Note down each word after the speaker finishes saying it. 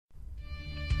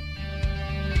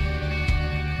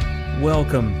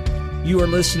Welcome. You are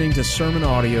listening to sermon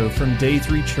audio from Day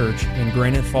 3 Church in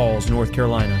Granite Falls, North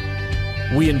Carolina.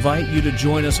 We invite you to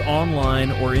join us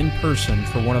online or in person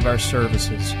for one of our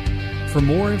services. For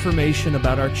more information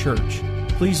about our church,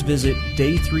 please visit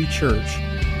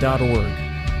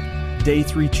day3church.org. Day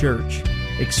 3 Church.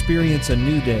 Experience a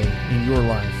new day in your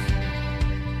life.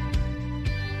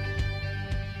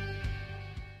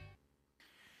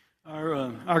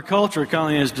 Our culture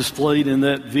kind of is displayed in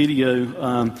that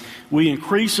video. We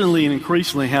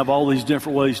increasingly have all these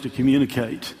different ways to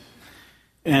communicate.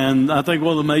 And I think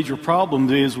one of the major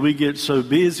problems is we get so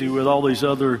busy with all these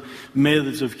other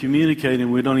methods of communicating,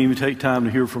 we don't even take time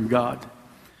to hear from God.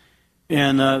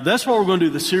 And that's what we're going to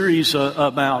do the series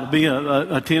about. It'll be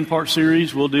a 10-part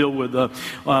series. We'll deal with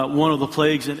one of the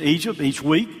plagues in Egypt each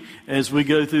week as we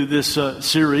go through this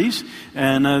series.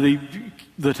 And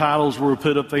the titles were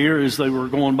put up there as they were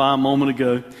going by a moment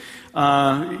ago.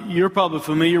 You're probably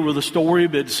familiar with the story,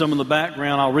 but some of the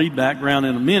background, I'll read background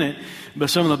in a minute, but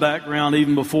some of the background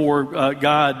even before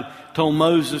God told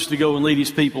Moses to go and lead his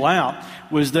people out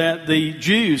was that the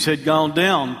Jews had gone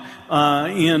down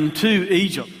into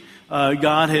Egypt.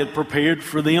 God had prepared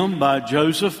for them by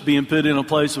Joseph being put in a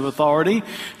place of authority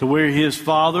to where his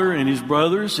father and his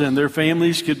brothers and their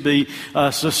families could be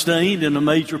sustained in a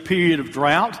major period of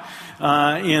drought.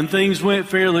 And things went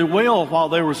fairly well while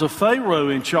there was a Pharaoh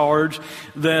in charge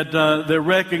that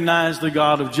recognized the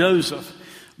God of Joseph.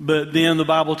 But then the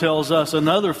Bible tells us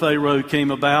another Pharaoh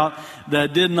came about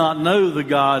that did not know the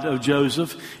God of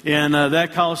Joseph, and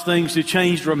that caused things to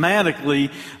change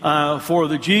dramatically for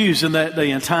the Jews in that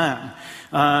day and time.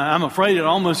 I'm afraid it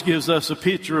almost gives us a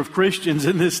picture of Christians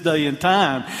in this day and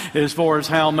time as far as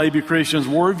how maybe Christians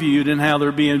were viewed and how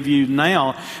they're being viewed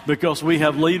now, because we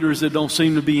have leaders that don't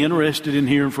seem to be interested in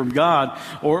hearing from God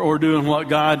or doing what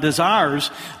God desires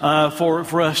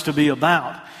for us to be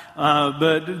about.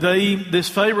 But this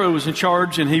Pharaoh was in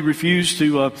charge, and he refused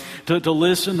to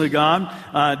listen to God.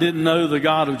 Didn't know the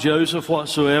God of Joseph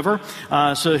whatsoever.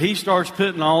 So he starts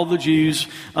putting all the Jews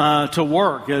to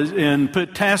work and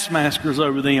put taskmasters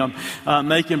over them,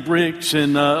 making bricks,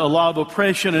 and a lot of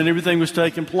oppression and everything was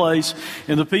taking place.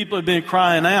 And the people had been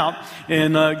crying out,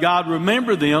 and God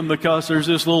remembered them because there's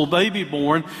this little baby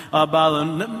born by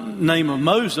the name of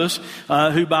Moses,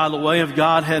 who, by the way, if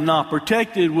God had not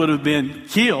protected, would have been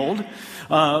killed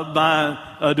by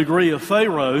a degree of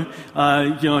Pharaoh. It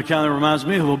kind of reminds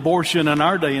me of abortion in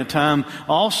our day and time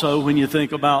also when you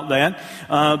think about that.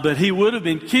 But he would have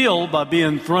been killed by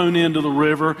being thrown into the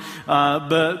river.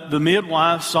 But the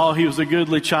midwife saw he was a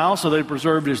goodly child, so they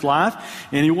preserved his life,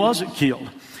 and he wasn't killed.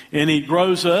 And he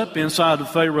grows up inside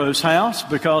of Pharaoh's house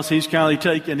because he's kind of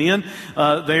taken in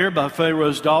there by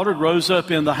Pharaoh's daughter, grows up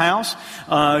in the house,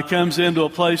 comes into a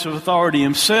place of authority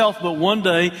himself. But one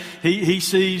day he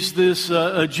sees this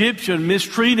Egyptian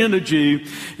mistreating a Jew.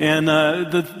 And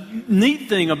the neat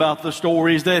thing about the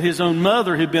story is that his own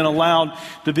mother had been allowed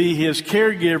to be his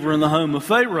caregiver in the home of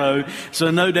Pharaoh. So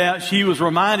no doubt she was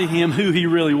reminding him who he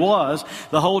really was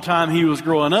the whole time he was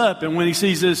growing up. And when he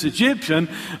sees this Egyptian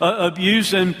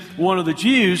abusing one of the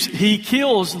Jews, he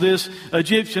kills this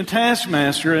Egyptian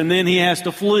taskmaster, and then he has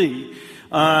to flee.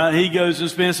 He goes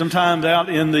and spends some time out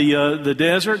in the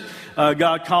desert.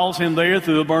 God calls him there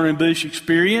through a burning bush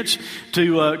experience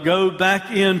to go back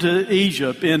into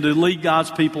Egypt and to lead God's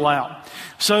people out.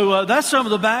 So that's some of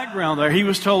the background there. He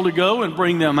was told to go and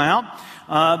bring them out,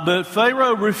 but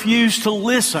Pharaoh refused to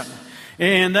listen.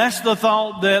 And that's the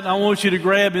thought that I want you to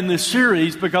grab in this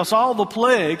series, because all the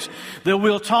plagues that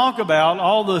we'll talk about,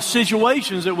 all the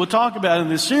situations that we'll talk about in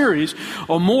this series,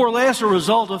 are more or less a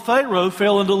result of Pharaoh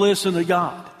failing to listen to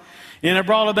God. And it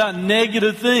brought about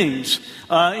negative things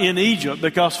in Egypt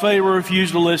because Pharaoh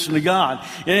refused to listen to God.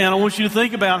 And I want you to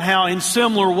think about how in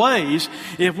similar ways,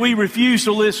 if we refuse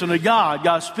to listen to God,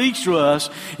 God speaks to us,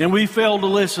 and we fail to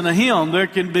listen to Him, there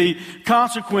can be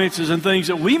consequences and things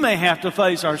that we may have to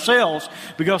face ourselves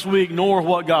because we ignore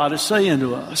what God is saying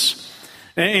to us.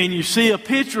 And you see a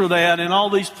picture of that in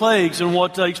all these plagues and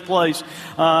what takes place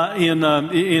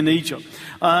in Egypt.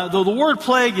 Though the word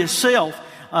plague itself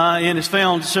and it's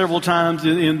found several times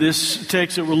in this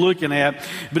text that we're looking at,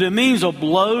 but it means a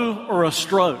blow or a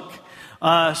stroke.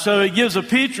 So it gives a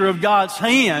picture of God's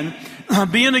hand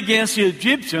being against the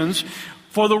Egyptians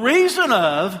for the reason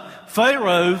of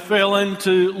Pharaoh failing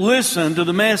to listen to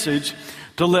the message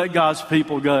to let God's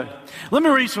people go. Let me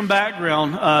read some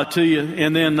background to you,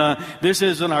 and then this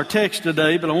isn't our text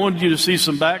today, but I wanted you to see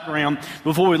some background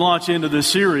before we launch into this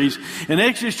series. In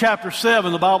Exodus chapter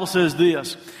 7, the Bible says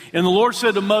this, "And the Lord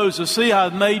said to Moses, see, I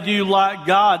have made you like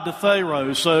God to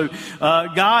Pharaoh." So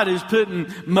God is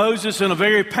putting Moses in a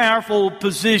very powerful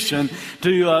position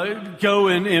to go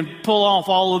and pull off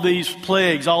all of these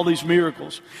plagues, all these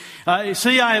miracles.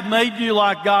 "See, I have made you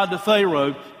like God to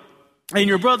Pharaoh, and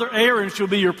your brother Aaron shall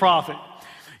be your prophet.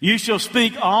 You shall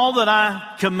speak all that I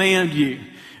command you."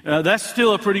 That's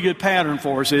still a pretty good pattern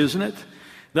for us, isn't it?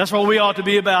 That's what we ought to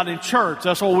be about in church.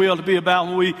 That's what we ought to be about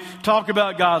when we talk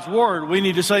about God's Word. We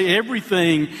need to say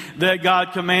everything that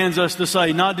God commands us to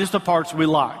say, not just the parts we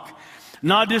like,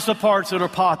 not just the parts that are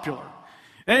popular.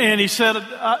 And he said,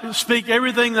 "Speak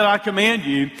everything that I command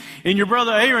you, and your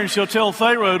brother Aaron shall tell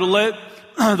Pharaoh to let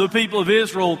the people of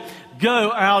Israel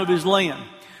go out of his land.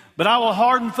 But I will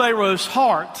harden Pharaoh's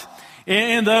heart,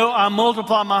 and though I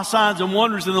multiply my signs and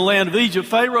wonders in the land of Egypt,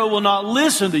 Pharaoh will not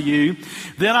listen to you.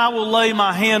 Then I will lay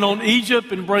my hand on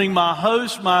Egypt and bring my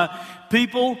host, my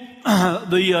people,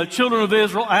 the children of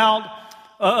Israel, out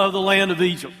of the land of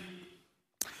Egypt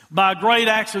by great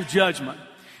acts of judgment.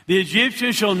 The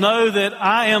Egyptians shall know that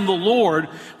I am the Lord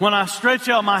when I stretch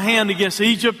out my hand against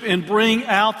Egypt and bring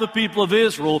out the people of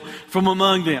Israel from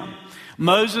among them."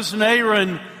 Moses and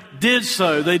Aaron did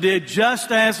so. They did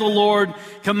just as the Lord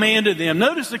commanded them.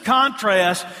 Notice the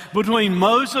contrast between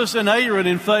Moses and Aaron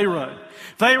and Pharaoh.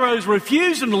 Pharaoh's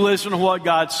refusing to listen to what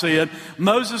God said.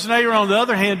 Moses and Aaron, on the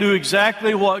other hand, do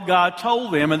exactly what God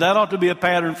told them, and that ought to be a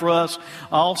pattern for us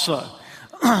also.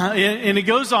 And it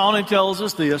goes on and tells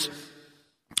us this.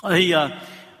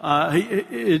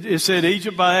 It said,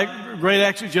 "Egypt by great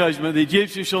acts of judgment, the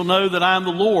Egyptians shall know that I am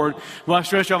the Lord when I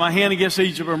stretch out my hand against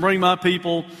Egypt and bring my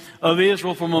people of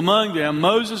Israel from among them."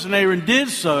 Moses and Aaron did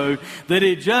so. They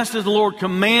did just as the Lord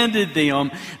commanded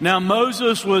them. Now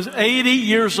Moses was 80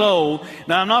 years old.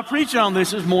 Now I'm not preaching on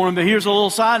this morning, but here's a little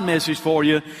side message for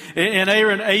you. And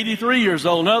Aaron, 83 years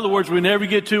old. In other words, we never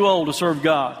get too old to serve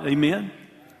God. Amen?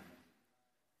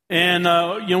 And,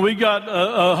 we got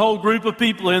a whole group of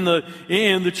people in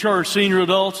the church, senior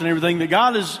adults and everything, that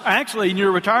God is actually in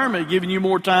your retirement giving you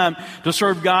more time to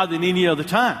serve God than any other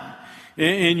time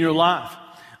in your life.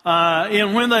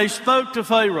 And when they spoke to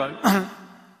Pharaoh,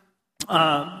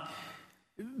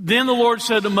 then the Lord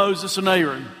said to Moses and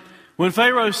Aaron, "When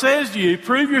Pharaoh says to you,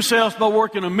 'Prove yourselves by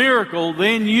working a miracle,'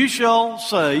 then you shall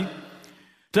say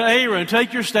to Aaron,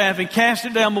 'Take your staff and cast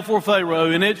it down before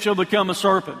Pharaoh, and it shall become a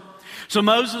serpent.' So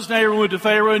Moses and Aaron went to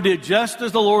Pharaoh and did just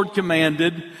as the Lord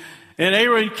commanded. And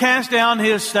Aaron cast down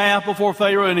his staff before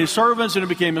Pharaoh and his servants, and it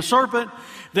became a serpent.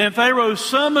 Then Pharaoh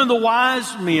summoned the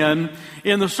wise men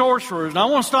and the sorcerers. Now I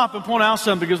want to stop and point out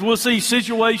something, because we'll see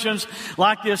situations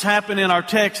like this happen in our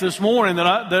text this morning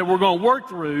that we're going to work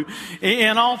through.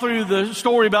 And all through the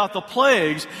story about the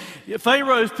plagues,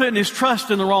 Pharaoh is putting his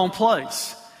trust in the wrong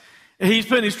place. He's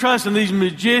putting his trust in these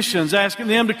magicians, asking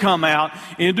them to come out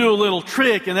and do a little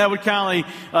trick, and that would kind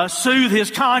of soothe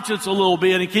his conscience a little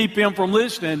bit and keep him from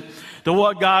listening to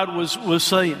what God was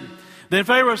saying. Then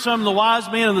Pharaoh summoned the wise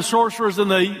men and the sorcerers and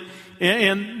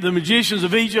the magicians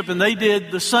of Egypt, and they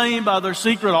did the same by their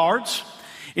secret arts.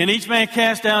 And each man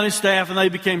cast down his staff, and they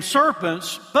became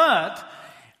serpents, but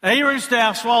Aaron's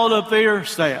staff swallowed up their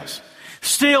staffs.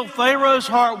 Still, Pharaoh's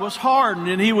heart was hardened,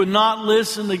 and he would not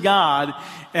listen to God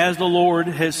as the Lord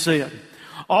has said."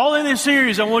 All in this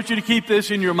series, I want you to keep this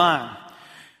in your mind.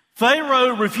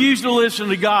 Pharaoh refused to listen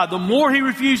to God. The more he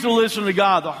refused to listen to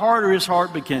God, the harder his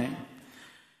heart became.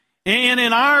 And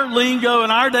in our lingo,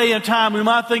 in our day and time, we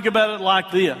might think about it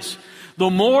like this. The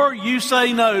more you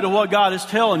say no to what God is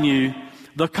telling you,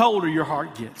 the colder your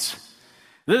heart gets.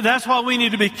 That's why we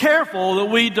need to be careful that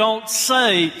we don't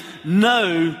say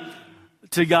no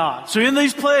to God. So in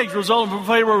these plagues resulting from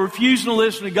Pharaoh refusing to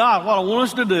listen to God, what I want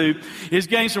us to do is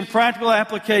gain some practical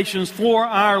applications for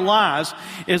our lives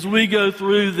as we go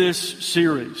through this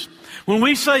series. When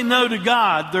we say no to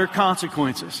God, there are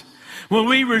consequences. When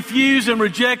we refuse and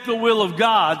reject the will of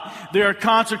God, there are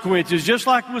consequences, just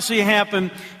like we see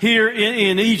happen here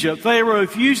in Egypt. Pharaoh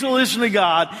refused to listen to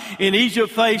God, and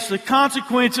Egypt faced the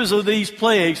consequences of these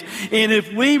plagues. And if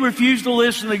we refuse to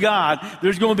listen to God,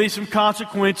 there's going to be some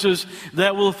consequences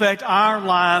that will affect our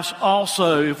lives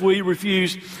also if we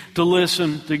refuse to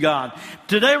listen to God.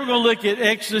 Today we're going to look at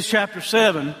Exodus chapter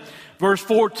 7, verse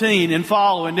 14 and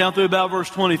following, down through about verse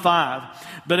 25.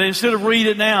 But instead of read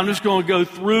it now, I'm just going to go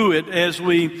through it as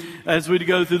we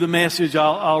go through the message.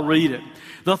 I'll read it.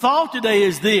 The thought today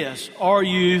is this: are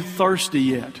you thirsty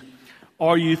yet?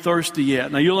 are you thirsty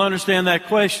yet? Now, you'll understand that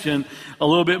question a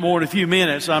little bit more in a few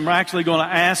minutes. I'm actually going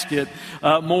to ask it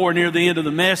more near the end of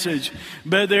the message.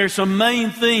 But there's some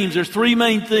main themes. There's three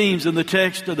main themes in the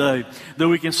text today that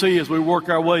we can see as we work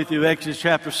our way through Exodus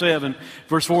chapter 7,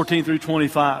 verse 14 through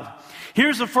 25.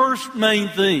 Here's the first main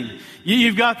theme.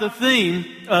 You've got the theme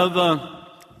of...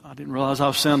 I didn't realize I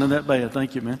was sounding that bad.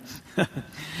 Thank you, man.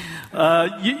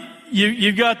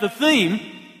 You've got the theme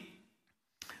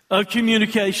of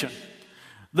communication.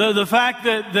 The fact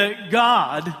that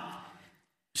God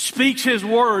speaks His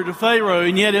word to Pharaoh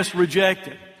and yet it's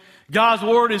rejected. God's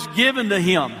word is given to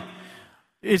him.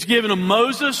 It's given to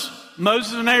Moses.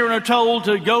 Moses and Aaron are told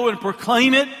to go and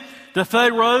proclaim it to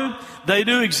Pharaoh. They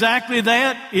do exactly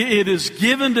that. It is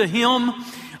given to him,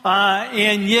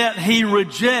 and yet he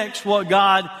rejects what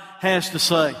God has to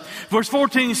say. Verse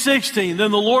 14 and 16,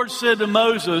 then the Lord said to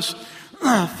Moses,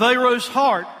 Pharaoh's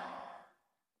heart.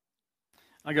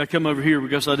 I got to come over here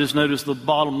because I just noticed the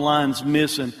bottom line's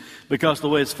missing because of the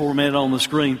way it's formatted on the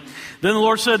screen. Then the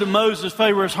Lord said to Moses,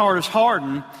 Pharaoh's heart is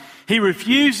hardened. He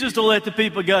refuses to let the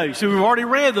people go. So we've already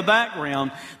read the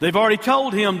background. They've already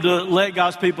told him to let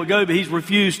God's people go, but he's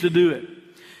refused to do it.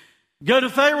 Go to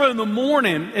Pharaoh in the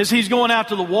morning as he's going out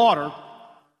to the water.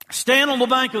 Stand on the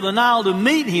bank of the Nile to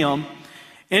meet him,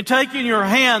 and take in your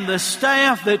hand the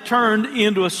staff that turned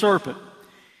into a serpent.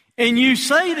 And you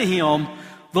say to him,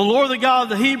 the Lord, the God of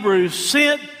the Hebrews,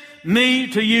 sent me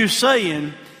to you,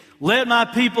 saying, let my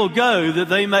people go, that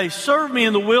they may serve me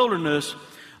in the wilderness.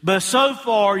 But so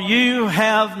far you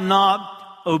have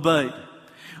not obeyed.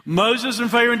 Moses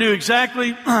and Pharaoh do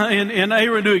exactly, and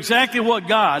Aaron do exactly what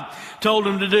God told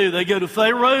them to do. They go to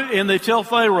Pharaoh and they tell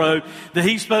Pharaoh that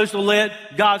he's supposed to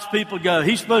let God's people go.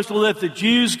 He's supposed to let the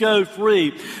Jews go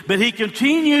free. But he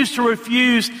continues to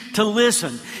refuse to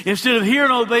listen. Instead of hearing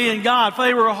and obeying God,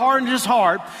 Pharaoh hardened his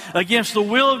heart against the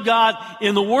will of God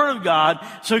in the Word of God.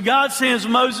 So God sends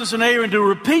Moses and Aaron to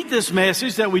repeat this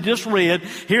message that we just read.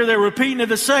 Here they're repeating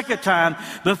it a second time.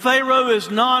 But Pharaoh is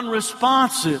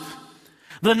non-responsive.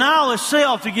 The Nile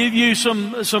itself, to give you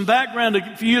some background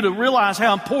for you to realize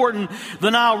how important the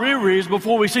Nile River is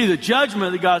before we see the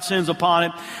judgment that God sends upon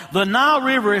it, the Nile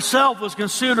River itself was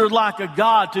considered like a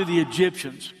god to the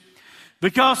Egyptians.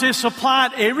 Because it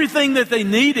supplied everything that they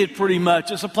needed pretty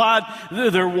much. It supplied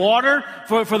their water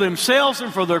for themselves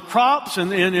and for their crops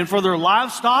and for their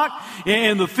livestock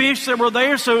and the fish that were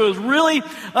there. So it was really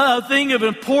a thing of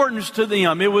importance to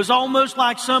them. It was almost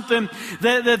like something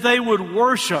that they would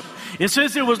worship. And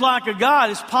since it was like a god,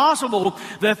 it's possible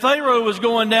that Pharaoh was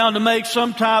going down to make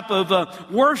some type of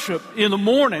worship in the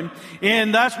morning.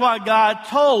 And that's why God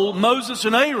told Moses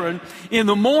and Aaron in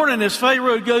the morning as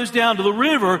Pharaoh goes down to the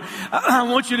river, I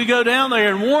want you to go down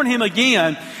there and warn him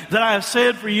again that I have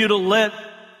said for you to let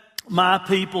my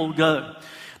people go.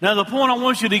 Now the point I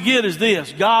want you to get is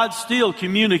this. God still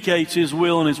communicates His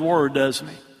will and His word, doesn't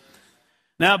He?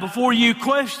 Now before you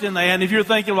question that, and if you're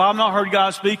thinking, well, I've not heard God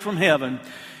speak from heaven,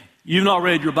 you've not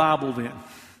read your Bible then.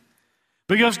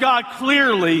 Because God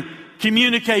clearly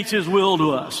communicates His will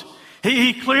to us.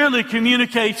 He clearly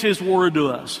communicates His word to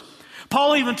us.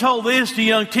 Paul even told this to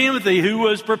young Timothy, who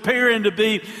was preparing to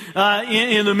be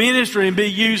in the ministry and be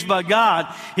used by God.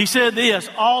 He said this,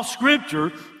 all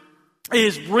Scripture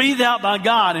is breathed out by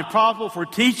God and profitable for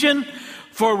teaching,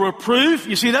 for reproof.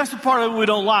 You see, that's the part of it we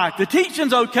don't like. The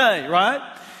teaching's okay, right?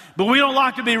 But we don't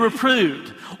like to be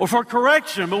reproved. Or for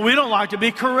correction, but we don't like to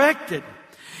be corrected.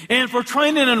 And for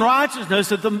training in righteousness,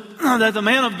 that the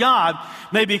man of God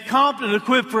may be competent and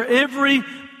equipped for every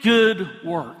good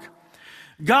work.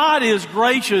 God is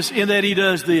gracious in that He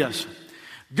does this.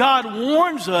 God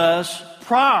warns us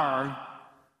prior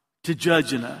to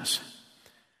judging us.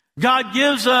 God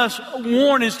gives us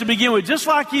warnings to begin with, just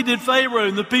like He did Pharaoh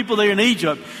and the people there in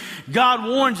Egypt. God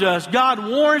warns us. God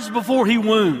warns before He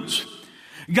wounds.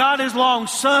 God is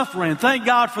long-suffering. Thank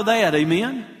God for that.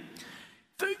 Amen?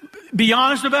 Be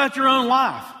honest about your own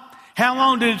life. How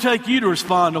long did it take you to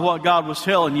respond to what God was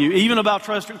telling you, even about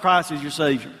trusting Christ as your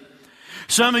Savior?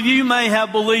 Some of you may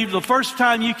have believed the first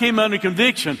time you came under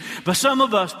conviction, but some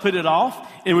of us put it off,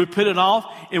 and we put it off,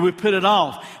 and we put it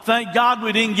off. Thank God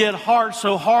we didn't get hard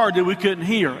so hard that we couldn't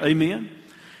hear. Amen?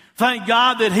 Thank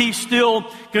God that He still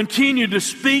continued to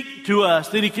speak to us,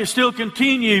 that He can still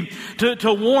continue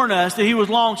to warn us, that He was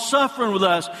long-suffering with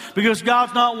us, because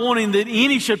God's not wanting that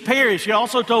any should perish. He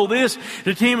also told this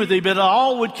to Timothy, but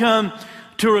all would come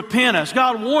to repentance.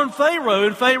 God warned Pharaoh,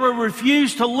 and Pharaoh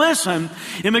refused to listen,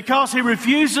 and because he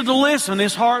refuses to listen,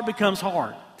 his heart becomes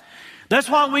hard. That's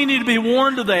why we need to be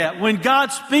warned of that. When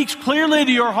God speaks clearly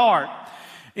to your heart,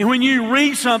 and when you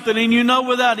read something and you know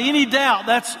without any doubt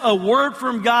that's a word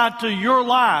from God to your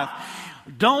life,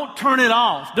 Don't turn it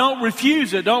off. Don't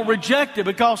refuse it. Don't reject it,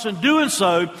 because in doing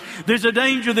so, there's a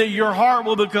danger that your heart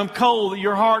will become cold, that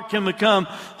your heart can become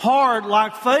hard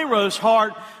like Pharaoh's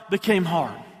heart became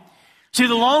hard. See,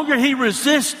 the longer he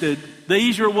resisted, the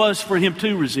easier it was for him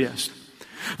to resist.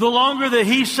 The longer that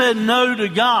he said no to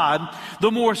God,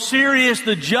 the more serious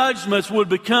the judgments would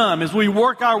become as we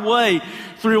work our way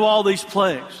through all these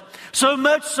plagues. So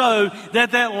much so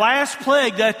that last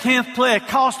plague, that 10th plague,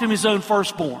 cost him his own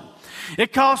firstborn.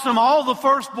 It cost him all the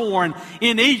firstborn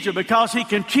in Egypt, because he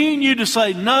continued to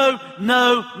say no,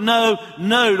 no, no,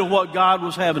 no to what God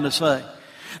was having to say.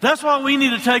 That's why we need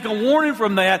to take a warning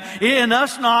from that, and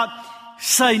us not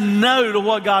say no to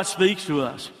what God speaks to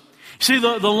us. See,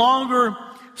 the longer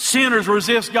sinners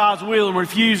resist God's will and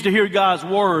refuse to hear God's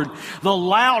word, the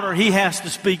louder he has to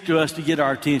speak to us to get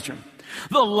our attention.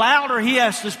 The louder he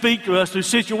has to speak to us through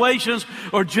situations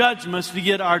or judgments to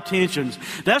get our attention.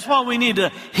 That's why we need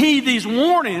to heed these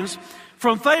warnings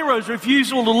from Pharaoh's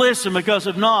refusal to listen, because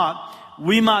if not,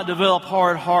 we might develop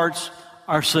hard hearts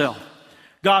ourselves.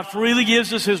 God freely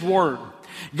gives us his word.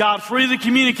 God freely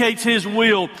communicates his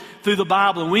will through the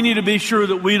Bible, and we need to be sure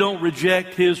that we don't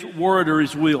reject his word or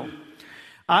his will.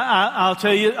 I'll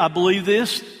tell you, I believe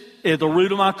this at the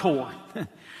root of my core.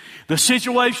 The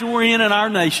situation we're in our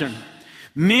nation,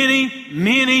 many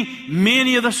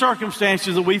of the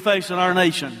circumstances that we face in our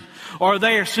nation are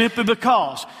there simply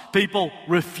because people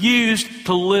refuse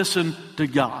to listen to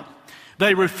God.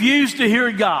 They refuse to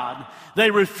hear God. They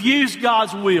refuse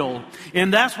God's will.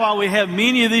 And that's why we have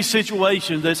many of these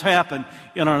situations that's happened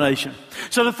in our nation.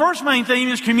 So the first main theme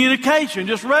is communication.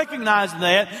 Just recognizing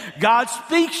that God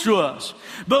speaks to us.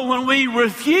 But when we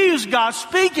refuse God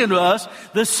speaking to us,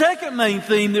 the second main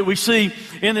theme that we see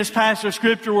in this passage of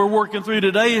Scripture we're working through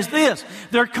today is this.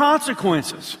 There are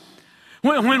consequences.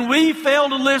 When we fail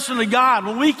to listen to God,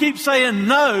 when we keep saying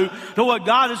no to what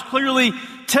God is clearly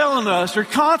telling us, there are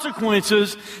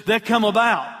consequences that come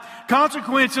about.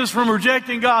 Consequences from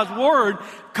rejecting God's word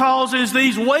causes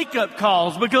these wake-up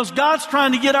calls, because God's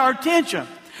trying to get our attention.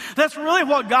 That's really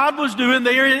what God was doing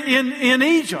there in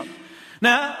Egypt.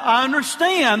 Now, I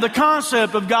understand the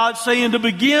concept of God saying to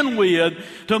begin with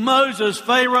to Moses,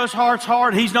 Pharaoh's heart's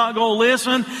hard, he's not going to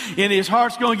listen, and his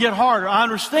heart's going to get harder. I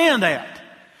understand that.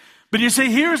 But you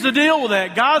see, here's the deal with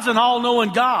that. God's an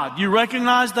all-knowing God. You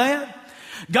recognize that?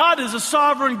 God is a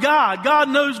sovereign God. God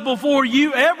knows before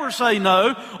you ever say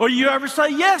no or you ever say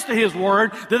yes to his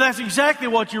word that that's exactly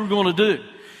what you're going to do.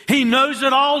 He knows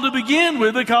it all to begin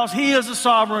with, because he is a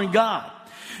sovereign God.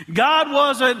 God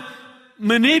wasn't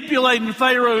manipulating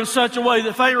Pharaoh in such a way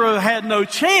that Pharaoh had no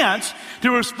chance to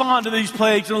respond to these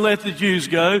plagues and let the Jews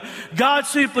go. God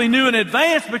simply knew in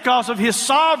advance, because of his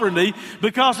sovereignty,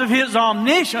 because of his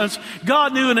omniscience,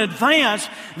 God knew in advance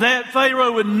that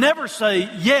Pharaoh would never say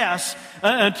yes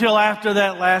until after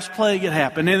that last plague had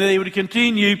happened, and they would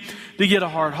continue to get a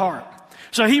hard heart.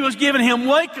 So he was giving him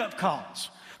wake-up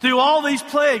calls through all these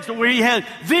plagues, where he had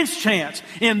this chance,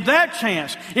 and that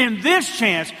chance, and this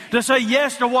chance to say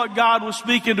yes to what God was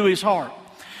speaking to his heart.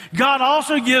 God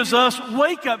also gives us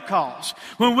wake-up calls.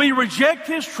 When we reject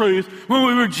his truth, when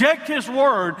we reject his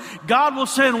word, God will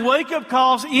send wake-up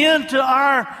calls into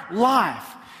our life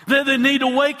that need to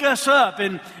wake us up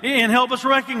and help us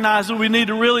recognize that we need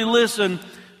to really listen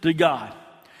to God.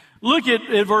 Look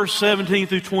at verse 17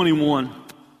 through 21.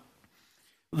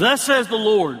 Thus says the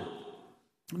Lord.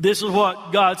 This is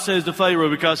what God says to Pharaoh,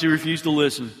 because he refused to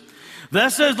listen.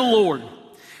 Thus says the Lord,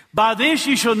 by this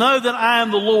you shall know that I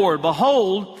am the Lord.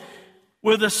 Behold,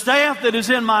 with the staff that is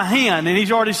in my hand, and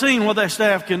he's already seen what that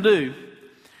staff can do,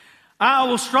 I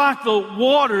will strike the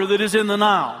water that is in the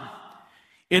Nile,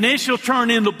 and it shall turn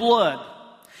into blood.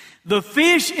 The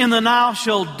fish in the Nile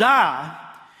shall die,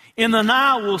 and the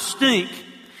Nile will stink,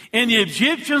 and the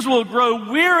Egyptians will grow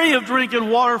weary of drinking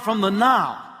water from the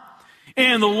Nile.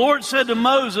 And the Lord said to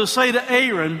Moses, say to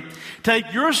Aaron,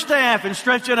 take your staff and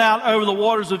stretch it out over the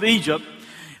waters of Egypt,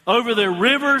 over their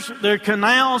rivers, their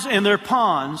canals, and their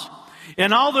ponds,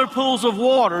 and all their pools of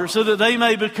water, so that they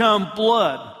may become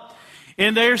blood.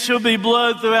 And there shall be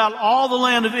blood throughout all the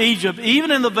land of Egypt,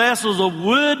 even in the vessels of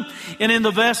wood and in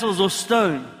the vessels of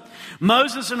stone.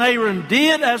 Moses and Aaron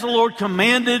did as the Lord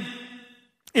commanded.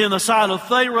 In the sight of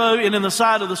Pharaoh and in the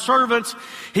sight of the servants,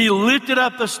 he lifted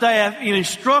up the staff and he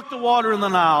struck the water in the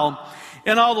Nile,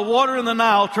 and all the water in the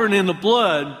Nile turned into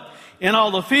blood, and all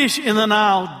the fish in the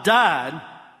Nile died,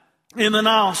 and the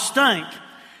Nile stank,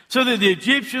 so that the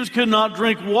Egyptians could not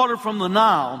drink water from the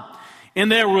Nile, and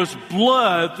there was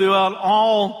blood throughout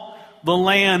all the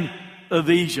land of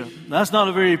Egypt. That's not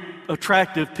a very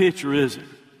attractive picture, is it?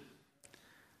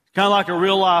 Kind of like a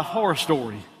real-life horror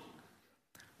story.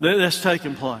 that's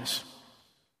taking place.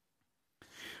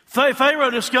 Pharaoh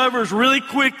discovers really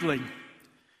quickly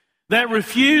that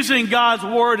refusing God's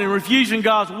word and refusing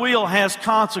God's will has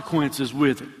consequences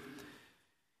with it.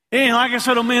 And like I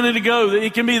said a minute ago,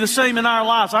 it can be the same in our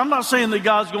lives. I'm not saying that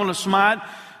God's going to smite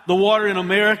the water in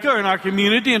America or in our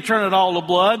community and turn it all to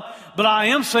blood, but I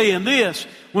am saying this: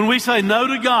 when we say no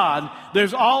to God,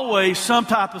 there's always some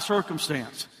type of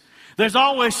circumstance. There's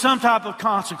always some type of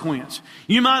consequence.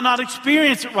 You might not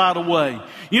experience it right away.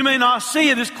 You may not see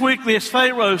it as quickly as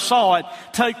Pharaoh saw it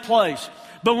take place.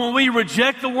 But when we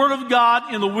reject the Word of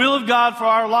God and the will of God for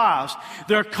our lives,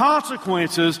 there are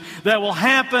consequences that will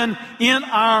happen in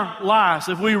our lives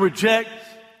if we reject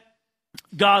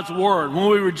God's Word. When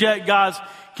we reject God's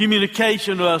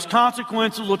communication to us,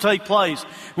 consequences will take place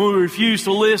when we refuse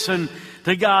to listen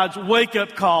to God's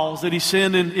wake-up calls that He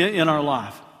sends in our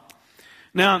life.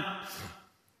 Now,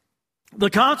 the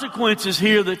consequences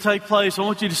here that take place, I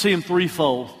want you to see them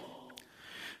threefold.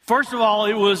 First of all,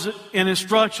 it was an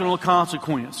instructional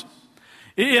consequence.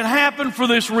 It happened for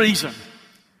this reason.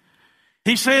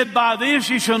 He said, "By this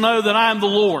you shall know that I am the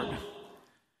Lord."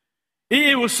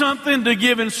 It was something to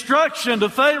give instruction to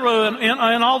Pharaoh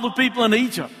and all the people in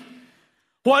Egypt.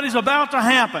 What is about to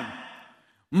happen?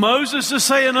 Moses is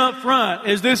saying up front,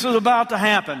 as this is about to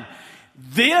happen,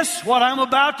 this, what I'm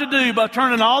about to do by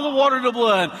turning all the water to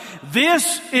blood,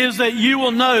 this is that you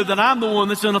will know that I'm the one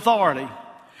that's in authority.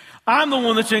 I'm the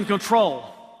one that's in control.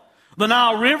 The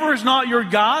Nile River is not your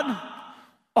God.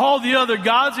 All the other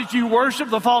gods that you worship,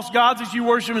 the false gods that you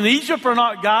worship in Egypt, are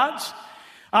not gods.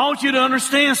 I want you to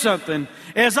understand something.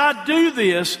 As I do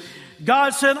this,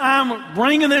 God said, I'm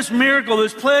bringing this miracle,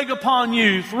 this plague upon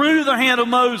you through the hand of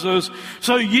Moses,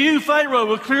 so you, Pharaoh,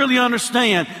 will clearly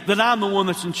understand that I'm the one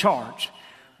that's in charge,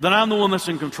 that I'm the one that's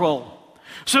in control.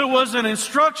 So it was an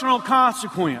instructional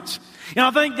consequence. And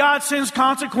I think God sends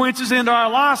consequences into our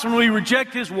lives when we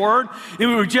reject His Word and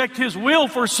we reject His will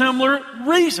for a similar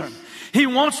reason. He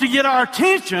wants to get our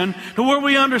attention to where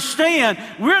we understand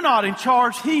we're not in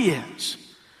charge, He is.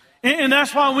 And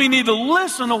that's why we need to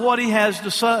listen to what He has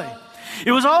to say.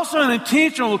 It was also an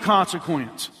intentional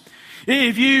consequence.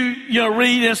 If you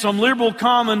read in some liberal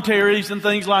commentaries and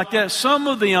things like that, some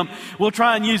of them will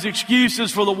try and use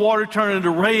excuses for the water turning to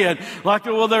red, like,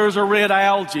 well, there was a red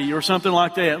algae or something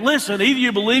like that. Listen, either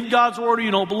you believe God's Word or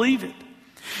you don't believe it.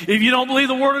 If you don't believe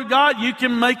the Word of God, you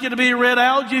can make it to be a red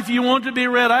algae if you want it to be a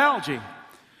red algae.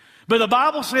 But the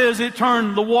Bible says it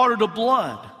turned the water to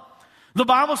blood. The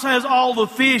Bible says all the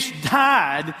fish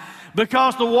died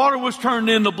because the water was turned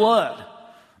into blood.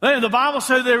 The Bible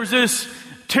said there was this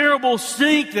terrible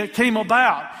stink that came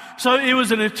about. So it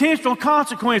was an intentional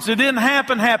consequence. It didn't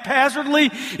happen haphazardly.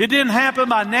 It didn't happen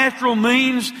by natural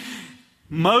means.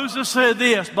 Moses said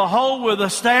this, "Behold, with the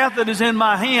staff that is in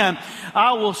my hand,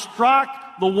 I will strike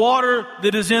the water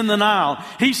that is in the Nile."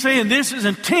 He's saying this is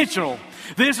intentional.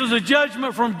 This is a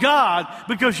judgment from God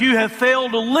because you have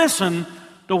failed to listen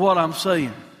to what I'm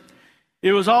saying.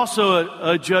 It was also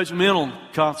a judgmental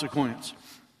consequence.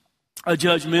 A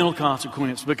judgmental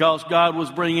consequence because God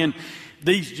was bringing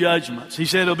these judgments. He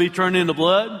said it'll be turned into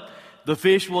blood. The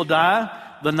fish will die.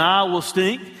 The Nile will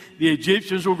stink. The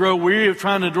Egyptians will grow weary of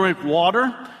trying to drink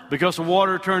water because the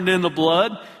water turned into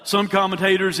blood. Some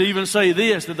commentators even say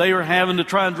this, that they were having to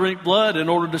try and drink blood in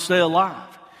order to stay alive.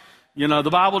 You know, the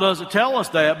Bible doesn't tell us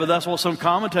that, but that's what some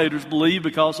commentators believe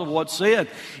because of what's said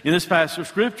in this passage of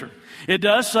Scripture. It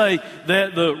does say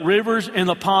that the rivers and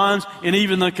the ponds and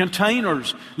even the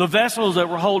containers, the vessels that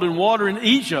were holding water in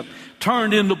Egypt,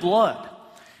 turned into blood.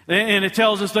 And it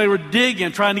tells us they were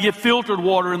digging, trying to get filtered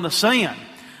water in the sand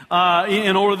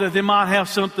in order that they might have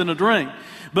something to drink.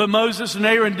 But Moses and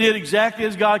Aaron did exactly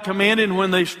as God commanded, and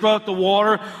when they struck the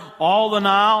water, all the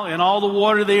Nile and all the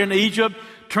water there in Egypt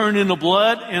turned into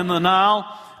blood, and the Nile,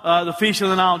 the fish of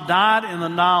the Nile died, and the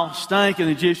Nile stank, and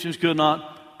the Egyptians could not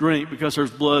drink because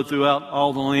there's blood throughout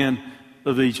all the land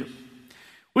of Egypt.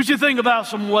 We should think about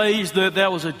some ways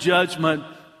that was a judgment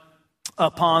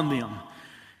upon them.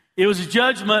 It was a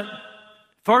judgment,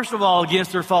 first of all,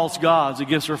 against their false gods,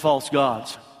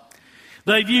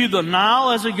 They viewed the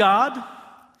Nile as a god.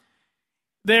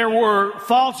 There were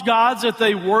false gods that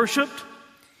they worshiped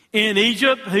in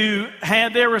Egypt who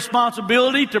had their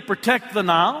responsibility to protect the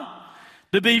Nile,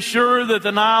 to be sure that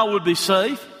the Nile would be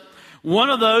safe. One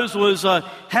of those was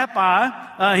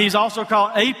Hapi. He's also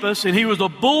called Apis, and he was a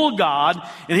bull god,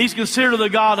 and he's considered the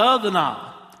god of the Nile.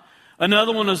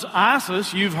 Another one is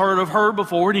Isis. You've heard of her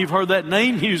before, and you've heard that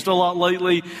name used a lot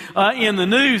lately in the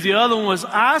news. The other one was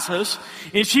Isis,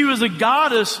 and she was a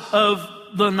goddess of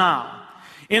the Nile.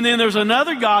 And then there's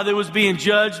another god that was being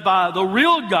judged by the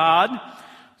real God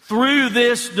through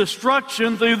this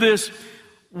destruction, through this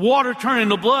water turning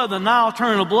to blood, the Nile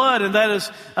turning to blood, and that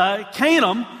is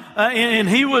Canaan. And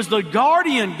he was the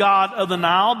guardian god of the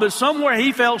Nile, but somewhere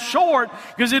he fell short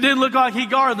because it didn't look like he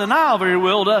guarded the Nile very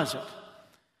well, does it?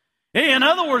 In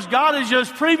other words, God has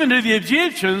just proven to the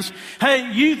Egyptians, hey,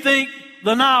 you think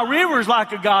the Nile River is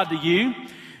like a god to you.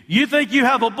 You think you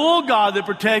have a bull god that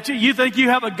protects it. You think you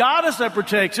have a goddess that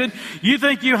protects it. You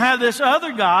think you have this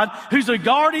other God who's the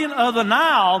guardian of the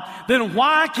Nile. Then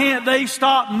why can't they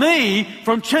stop me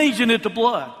from changing it to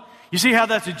blood? You see how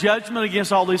that's a judgment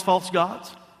against all these false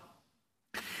gods?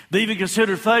 They even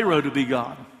considered Pharaoh to be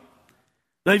God.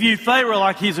 They view Pharaoh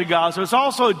like he's a god. So it's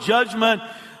also a judgment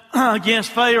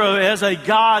against Pharaoh as a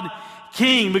God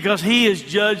king because he is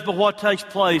judged by what takes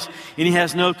place and he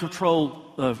has no control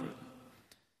over it.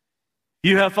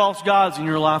 You have false gods in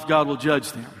your life, God will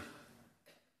judge them.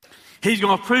 He's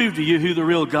going to prove to you who the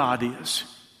real God is.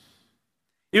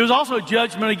 It was also a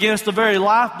judgment against the very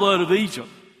lifeblood of Egypt.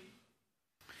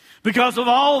 Because of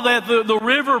all that the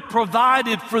river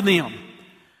provided for them.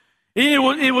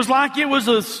 It was like it was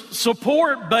a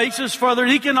support basis for their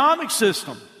economic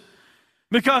system.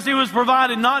 Because it was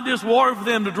providing not just water for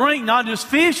them to drink, not just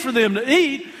fish for them to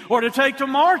eat or to take to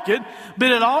market,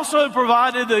 but it also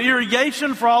provided the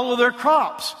irrigation for all of their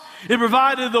crops. It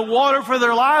provided the water for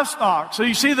their livestock. So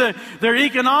you see their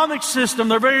economic system,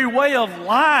 their very way of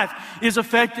life is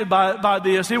affected by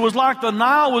this. It was like the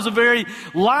Nile was the very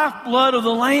lifeblood of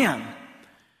the land.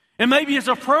 And maybe it's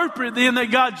appropriate then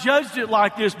that God judged it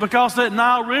like this because that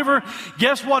Nile River,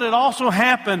 guess what? It also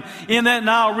happened in that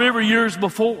Nile River years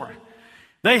before.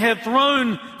 They had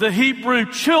thrown the Hebrew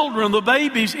children, the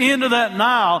babies, into that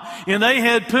Nile, and they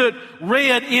had put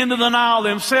red into the Nile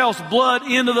themselves, blood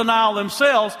into the Nile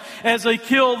themselves, as they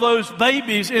killed those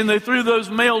babies and they threw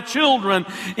those male children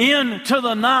into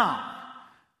the Nile.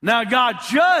 Now God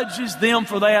judges them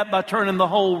for that by turning the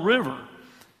whole river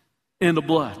into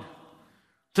blood.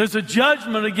 So it's a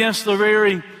judgment against the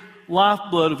very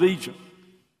lifeblood of Egypt.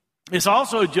 It's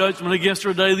also a judgment against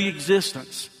their daily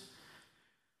existence.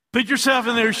 Put yourself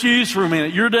in their shoes for a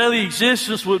minute. Your daily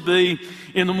existence would be,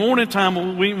 in the morning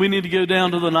time, we need to go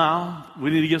down to the Nile. We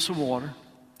need to get some water.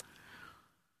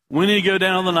 We need to go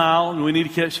down to the Nile and we need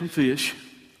to catch some fish.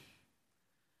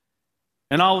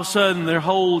 And all of a sudden, their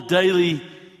whole daily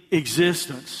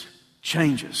existence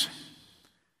changes.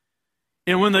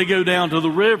 And when they go down to the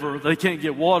river, they can't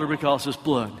get water because it's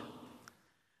blood.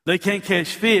 They can't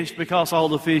catch fish because all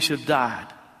the fish have died.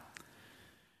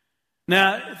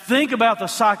 Now, think about the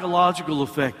psychological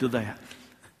effect of that.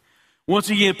 Once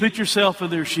again, put yourself in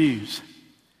their shoes.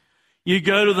 You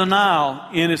go to the Nile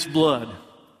and it's blood.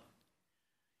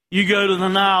 You go to the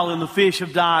Nile and the fish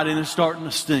have died and it's starting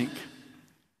to stink.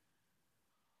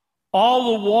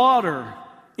 All the water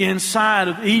inside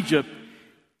of Egypt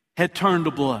had turned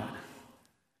to blood.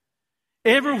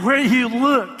 Everywhere you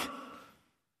look,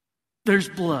 there's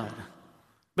blood.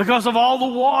 Because of all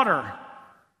the water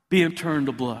being turned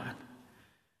to blood.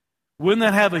 Wouldn't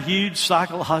that have a huge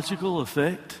psychological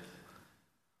effect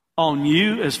on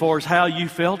you as far as how you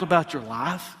felt about your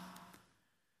life?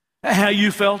 How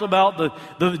you felt about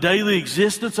the daily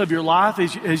existence of your life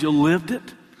as you lived it?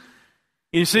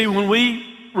 You see, when we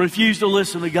refuse to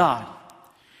listen to God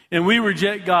and we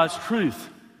reject God's truth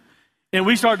and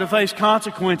we start to face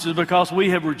consequences because we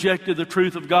have rejected the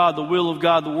truth of God, the will of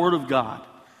God, the Word of God,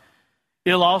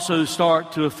 it'll also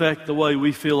start to affect the way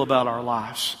we feel about our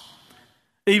lives.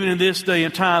 Even in this day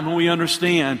and time when we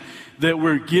understand that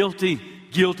we're guilty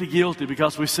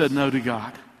because we said no to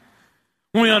God.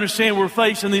 When we understand we're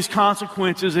facing these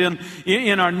consequences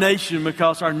in our nation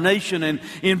because our nation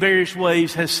in various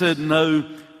ways has said no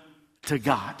to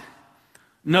God.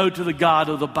 No to the God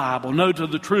of the Bible. No to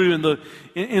the true and the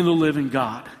living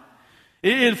God.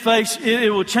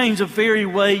 It will change the very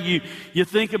way you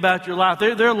think about your life.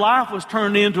 Their life was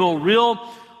turned into a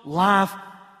real life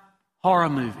horror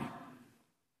movie.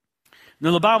 Now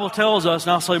the Bible tells us,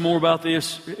 and I'll say more about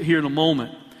this here in a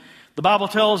moment, the Bible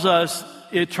tells us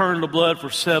it turned to blood for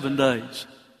 7 days.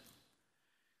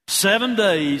 7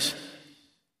 days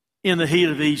in the heat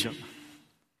of Egypt.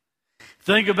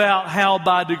 Think about how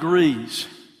by degrees,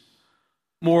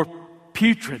 more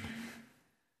putrid,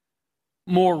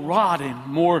 more rotting,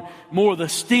 more the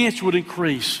stench would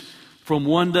increase from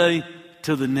one day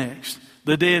to the next.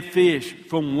 The dead fish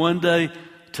from one day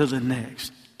to the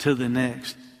next, to the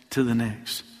next, to the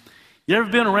next. You ever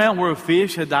been around where a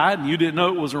fish had died and you didn't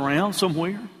know it was around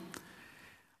somewhere?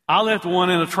 I left one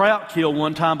in a trout kill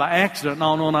one time by accident, and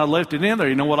all knowing I left it in there.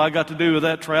 You know what I got to do with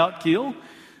that trout kill?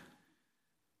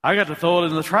 I got to throw it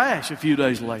in the trash a few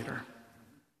days later.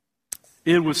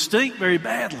 It would stink very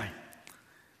badly.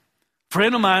 A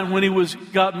friend of mine, when he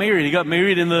got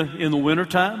married in the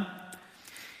wintertime,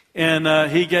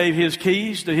 and he gave his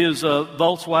keys to his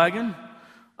Volkswagen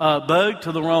Bug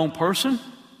to the wrong person.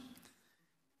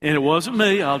 And it wasn't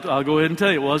me. I'll go ahead and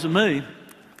tell you, it wasn't me.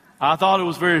 I thought it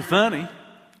was very funny.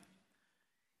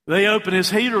 They opened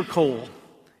his heater coil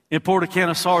and poured a can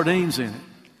of sardines in it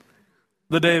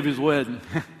the day of his wedding.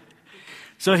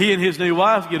 So he and his new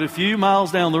wife get a few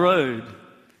miles down the road,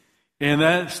 and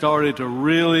that started to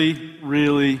really,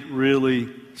 really,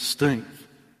 really stink.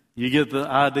 You get the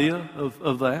idea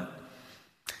of that?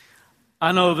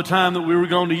 I know of a time that we were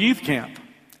going to youth camp,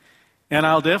 and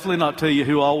I'll definitely not tell you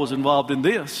who all was involved in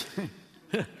this,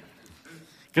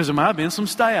 because there might have been some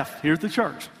staff here at the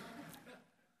church.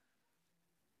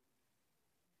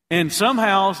 And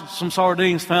somehow some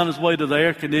sardines found its way to the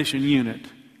air conditioning unit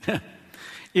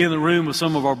in the room with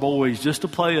some of our boys just to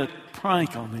play a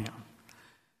prank on them.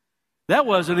 That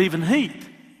wasn't even heat,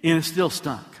 and it still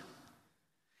stunk.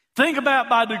 Think about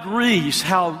by degrees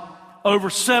how over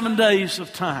 7 days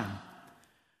of time,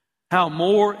 how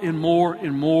more and more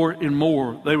and more and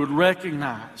more they would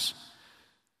recognize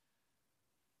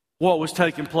what was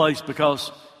taking place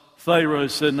because Pharaoh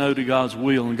said no to God's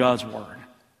will and God's word.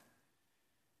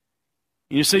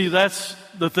 You see, that's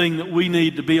the thing that we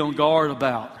need to be on guard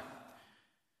about.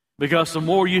 Because the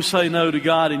more you say no to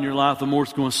God in your life, the more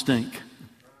it's going to stink.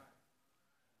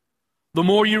 The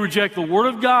more you reject the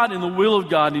Word of God and the will of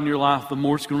God in your life, the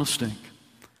more it's going to stink.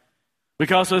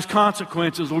 Because those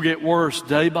consequences will get worse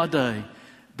day by day,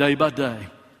 day by day,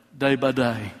 day by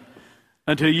day,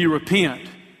 until you repent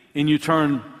and you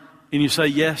turn and you say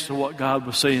yes to what God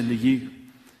was saying to you.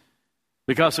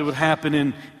 Because it would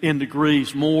happen in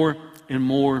degrees, more and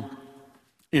more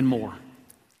and more.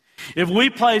 If we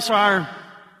place our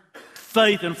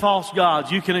faith in false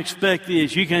gods, you can expect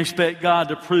this. You can expect God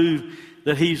to prove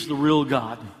that He's the real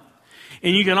God.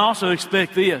 And you can also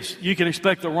expect this. You can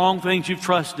expect the wrong things you've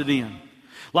trusted in.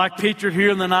 Like pictured here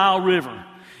in the Nile River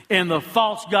and the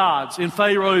false gods and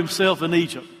Pharaoh himself in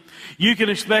Egypt. You can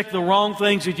expect the wrong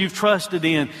things that you've trusted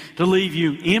in to leave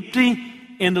you empty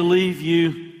and to leave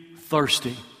you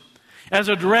thirsty. As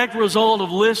a direct result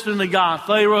of listening to God,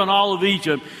 Pharaoh and all of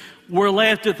Egypt were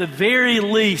left at the very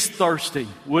least thirsty.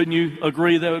 Wouldn't you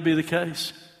agree that would be the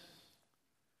case?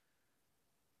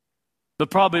 But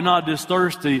probably not just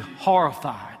thirsty,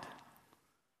 horrified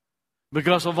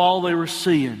because of all they were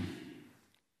seeing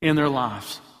in their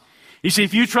lives. You see,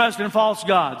 if you trust in false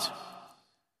gods,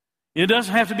 it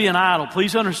doesn't have to be an idol.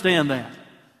 Please understand that.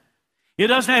 It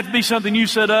doesn't have to be something you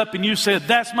set up and you said,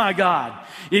 that's my God.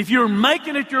 If you're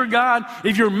making it your God,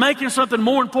 if you're making something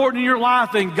more important in your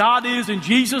life than God is and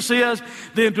Jesus is,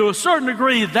 then to a certain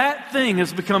degree, that thing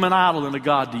has become an idol and a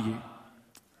God to you.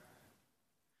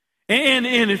 And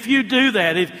if you do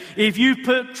that, if you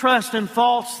put trust in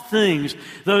false things,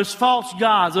 those false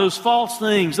gods, those false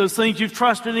things, those things you've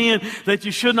trusted in that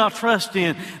you should not trust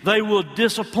in, they will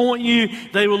disappoint you,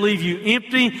 they will leave you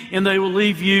empty, and they will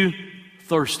leave you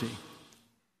thirsty.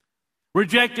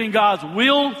 Rejecting God's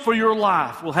will for your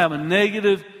life will have a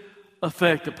negative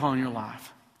effect upon your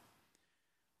life.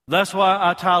 That's why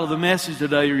I titled the message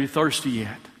today, Are You Thirsty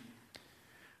Yet?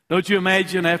 Don't you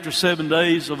imagine after 7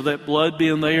 days of that blood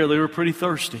being there, they were pretty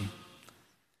thirsty.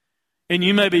 And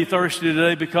you may be thirsty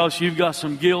today because you've got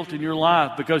some guilt in your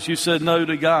life because you said no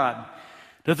to God,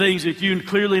 to things that you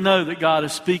clearly know that God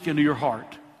is speaking to your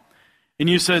heart. And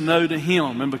you said no to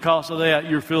Him. And because of that,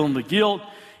 you're feeling the guilt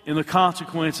and the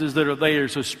consequences that are there.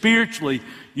 So spiritually,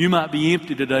 you might be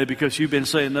empty today because you've been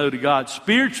saying no to God.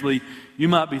 Spiritually, you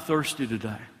might be thirsty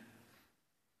today.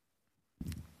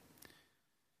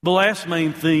 The last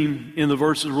main theme in the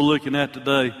verses we're looking at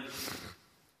today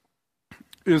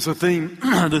is the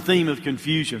theme of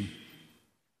confusion.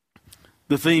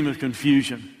 The theme of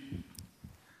confusion.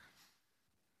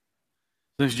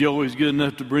 Since Joey is good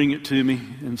enough to bring it to me,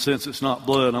 and since it's not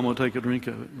blood, I'm going to take a drink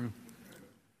of it.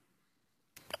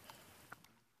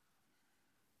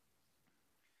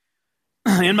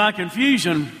 In my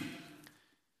confusion,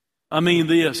 I mean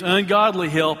this: ungodly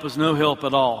help is no help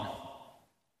at all.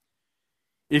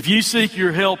 If you seek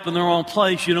your help in the wrong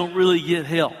place, you don't really get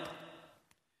help.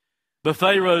 But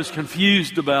Pharaoh's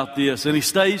confused about this, and he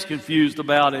stays confused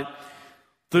about it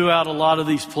throughout a lot of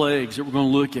these plagues that we're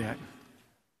going to look at.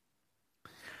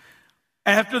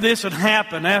 After this had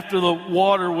happened, after the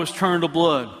water was turned to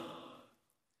blood,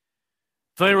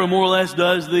 Pharaoh more or less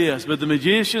does this, but the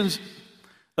magicians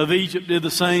of Egypt did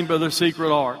the same by their secret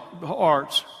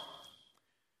arts.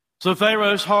 So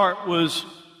Pharaoh's heart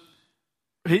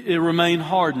it remained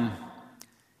hardened,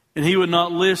 and he would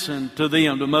not listen to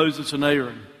them, to Moses and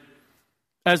Aaron.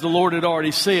 as the Lord had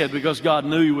already said, because God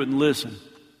knew he wouldn't listen.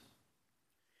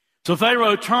 So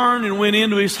Pharaoh turned and went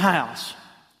into his house.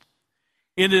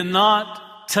 It did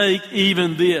not take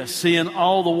even this, seeing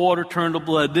all the water turned to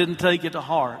blood, didn't take it to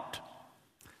heart.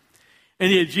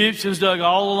 And the Egyptians dug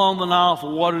all along the Nile for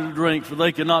water to drink, for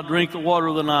they could not drink the water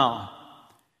of the Nile.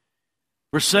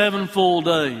 For 7 full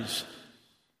days,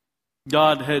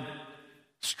 God had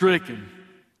stricken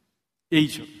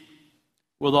Egypt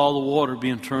with all the water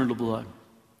being turned to blood.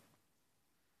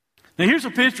 Now here's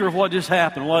a picture of what just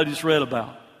happened, what I just read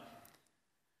about.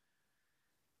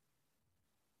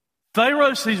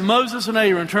 Pharaoh sees Moses and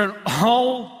Aaron turn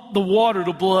all the water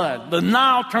to blood. The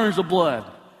Nile turns to blood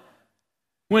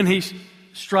when he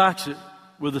strikes it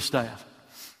with the staff.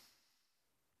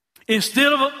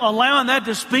 Instead of allowing that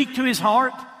to speak to his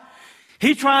heart,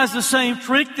 he tries the same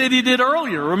trick that he did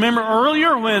earlier. Remember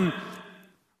earlier when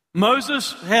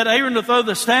Moses had Aaron to throw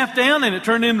the staff down and it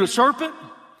turned into a serpent?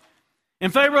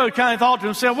 And Pharaoh kind of thought to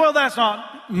himself, well, that's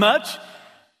not much.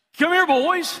 Come here,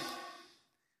 boys.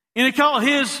 And he called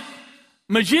his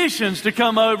magicians to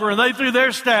come over, and they threw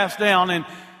their staffs down and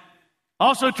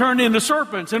also turned into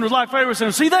serpents. And it was like Pharaoh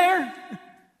saying, see there?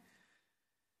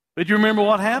 But you remember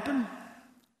what happened?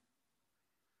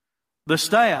 The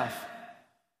staff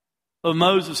of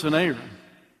Moses and Aaron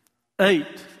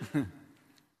ate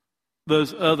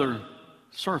those other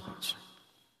serpents.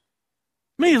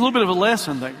 I mean, a little bit of a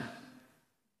lesson there.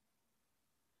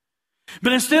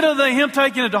 But instead of him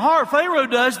taking it to heart, Pharaoh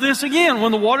does this again.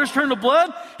 When the waters turn to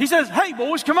blood, he says, hey,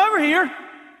 boys, come over here.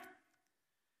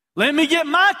 Let me get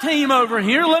my team over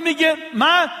here. Let me get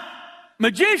my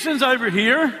magicians over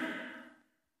here.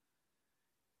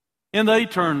 And they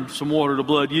turn some water to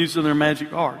blood using their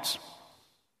magic arts.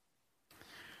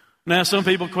 Now, some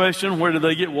people question, where did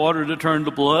they get water to turn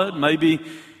to blood? Maybe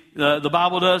the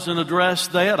Bible doesn't address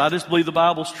that. I just believe the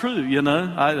Bible's true, you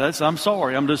know. I'm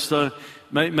sorry. I'm just...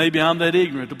 Maybe I'm that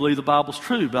ignorant to believe the Bible's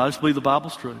true, but I just believe the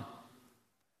Bible's true.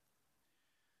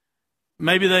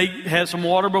 Maybe they had some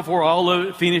water before all of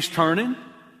it finished turning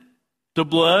to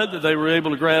blood that they were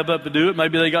able to grab up and do it.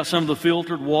 Maybe they got some of the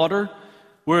filtered water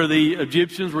where the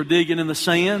Egyptians were digging in the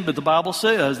sand, but the Bible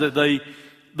says that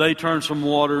they turned some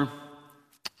water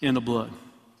into blood.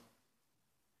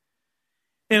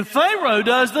 And Pharaoh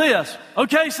does this.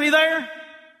 Okay, see there?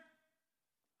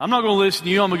 I'm not going to listen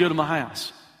to you. I'm going to go to my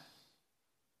house.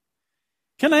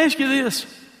 Can I ask you this?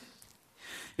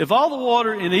 If all the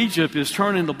water in Egypt is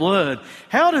turned into blood,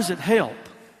 how does it help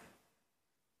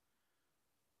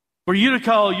for you to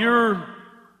call your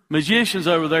magicians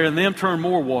over there and them turn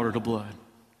more water to blood?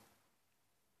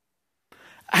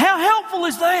 How helpful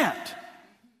is that?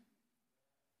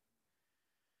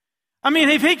 I mean,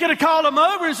 if he could have called them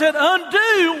over and said,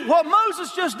 undo what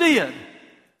Moses just did.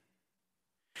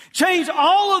 Change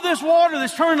all of this water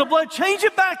that's turned to blood, change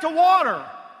it back to water.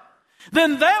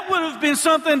 Then that would have been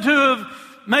something to have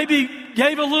maybe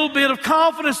gave a little bit of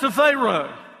confidence to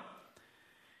Pharaoh.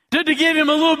 To give him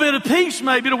a little bit of peace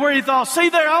maybe, to where he thought, see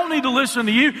there, I don't need to listen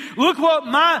to you. Look what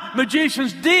my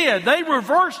magicians did. They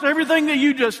reversed everything that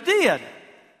you just did.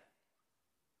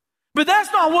 But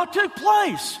that's not what took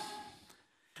place.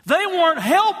 They weren't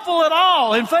helpful at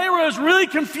all. And Pharaoh is really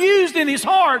confused in his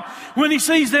heart when he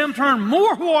sees them turn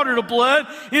more water to blood.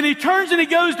 And he turns and he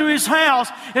goes to his house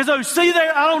as though, see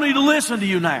there, I don't need to listen to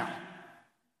you now.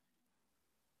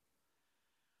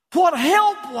 What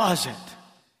help was it?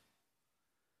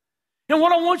 And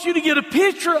what I want you to get a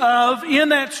picture of in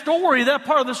that story, that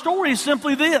part of the story, is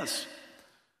simply this.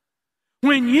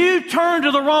 When you turn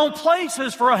to the wrong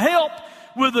places for help,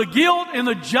 with the guilt and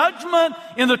the judgment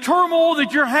and the turmoil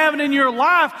that you're having in your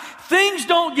life, things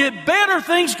don't get better,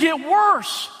 things get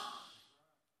worse.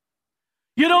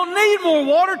 You don't need more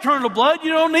water turned to blood.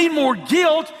 You don't need more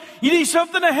guilt. You need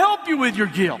something to help you with your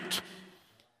guilt.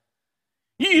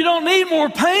 You don't need more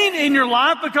pain in your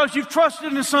life because you've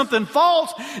trusted in something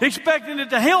false, expecting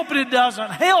it to help, and it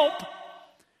doesn't help.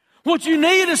 What you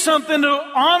need is something to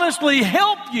honestly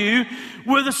help you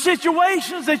with the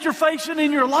situations that you're facing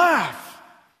in your life.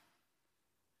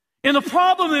 And the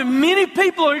problem that many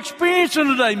people are experiencing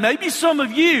today, maybe some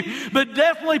of you, but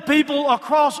definitely people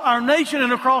across our nation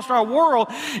and across our world,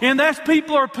 and that's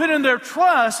people are putting their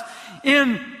trust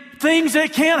in things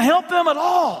that can't help them at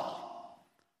all.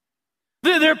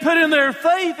 They're putting their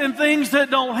faith in things that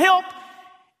don't help,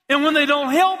 and when they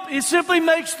don't help, it simply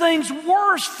makes things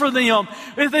worse for them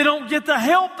if they don't get the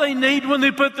help they need when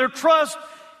they put their trust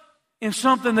in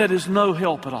something that is no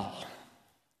help at all.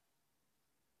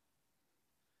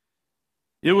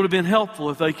 It would have been helpful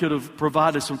if they could have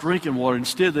provided some drinking water.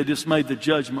 Instead, they just made the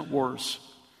judgment worse.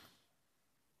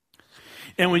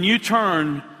 And when you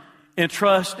turn and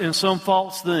trust in some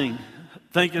false thing,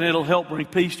 thinking it'll help bring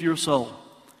peace to your soul.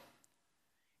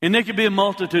 And it could be a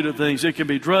multitude of things. It could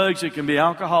be drugs, it can be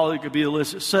alcohol, it could be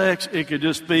illicit sex, it could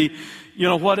just be,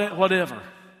 whatever.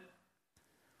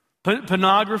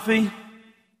 Pornography.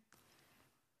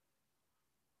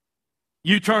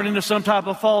 You turn into some type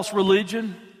of false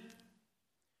religion.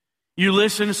 You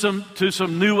listen to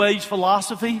some New Age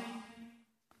philosophy.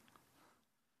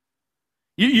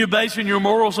 You're basing your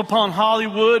morals upon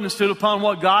Hollywood instead of upon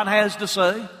what God has to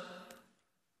say.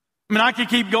 I mean, I could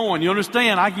keep going. You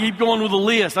understand? I can keep going with a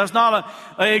list. That's not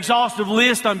an exhaustive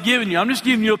list I'm giving you. I'm just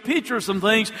giving you a picture of some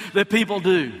things that people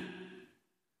do.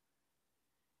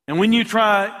 And when you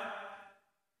try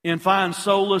and find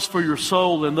solace for your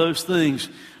soul in those things,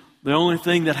 the only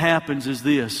thing that happens is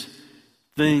this: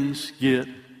 things get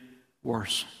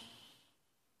worse.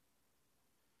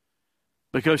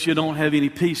 Because you don't have any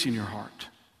peace in your heart.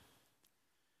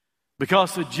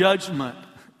 Because the judgment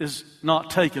is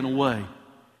not taken away.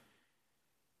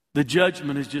 The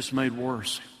judgment is just made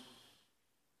worse.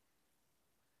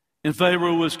 And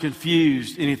Pharaoh was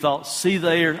confused and he thought, see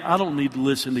there, I don't need to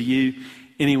listen to you.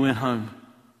 And he went home.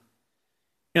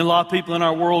 And a lot of people in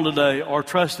our world today are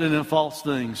trusting in false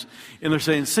things. And they're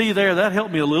saying, see there, that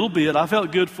helped me a little bit. I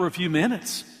felt good for a few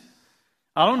minutes.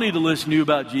 I don't need to listen to you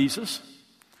about Jesus.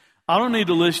 I don't need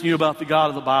to listen to you about the God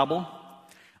of the Bible.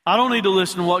 I don't need to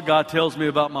listen to what God tells me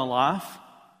about my life.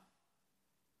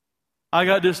 I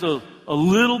got just a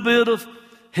little bit of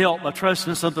help by trusting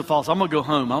in something false. I'm going to go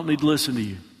home. I don't need to listen to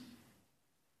you.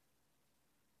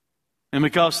 And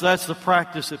because that's the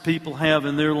practice that people have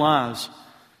in their lives,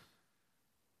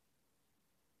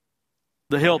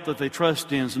 the help that they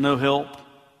trust in is no help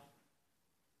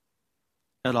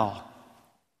at all.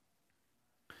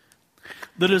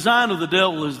 The design of the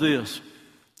devil is this.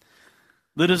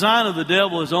 The design of the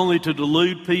devil is only to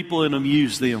delude people and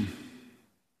amuse them.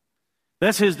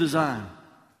 That's his design.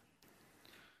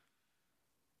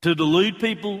 To delude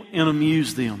people and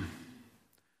amuse them.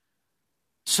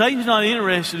 Satan's not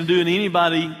interested in doing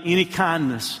anybody any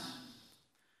kindness.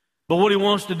 But what he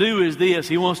wants to do is this.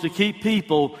 He wants to keep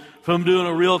people from doing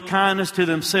a real kindness to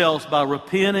themselves by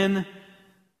repenting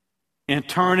and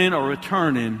turning or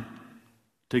returning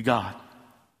to God.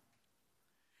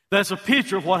 That's a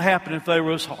picture of what happened in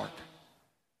Pharaoh's heart.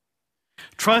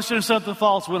 Trusted in something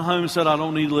false, went home and said, I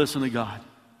don't need to listen to God.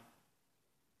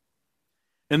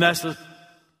 And that's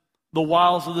the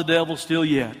wiles of the devil still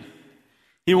yet.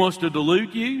 He wants to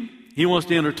delude you. He wants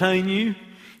to entertain you.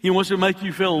 He wants to make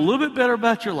you feel a little bit better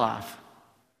about your life.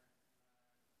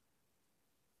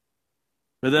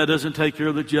 But that doesn't take care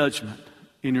of the judgment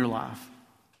in your life.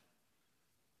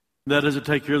 That doesn't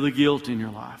take care of the guilt in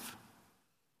your life.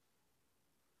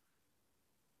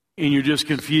 And you're just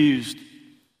confused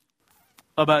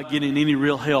about getting any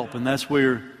real help. And that's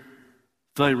where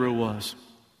Pharaoh was.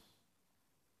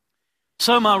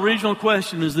 So my original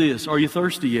question is this. Are you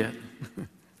thirsty yet?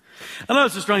 I know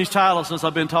it's a strange title since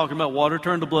I've been talking about water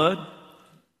turned to blood.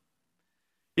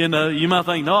 You might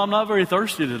think, no, I'm not very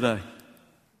thirsty today.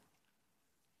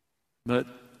 But,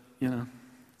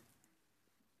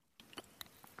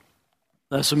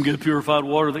 that's some good purified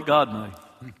water that God made.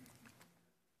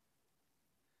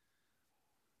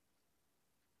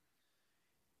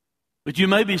 But you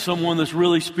may be someone that's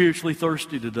really spiritually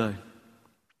thirsty today.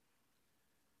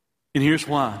 And here's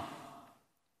why.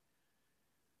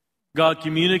 God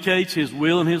communicates His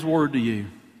will and His word to you,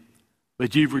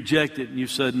 but you've rejected it and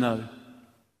you've said no.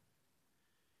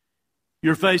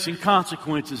 You're facing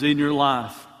consequences in your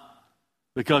life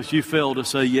because you failed to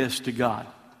say yes to God.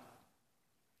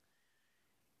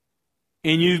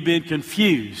 And you've been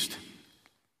confused,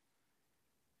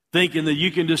 thinking that you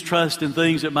can just trust in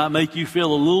things that might make you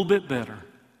feel a little bit better.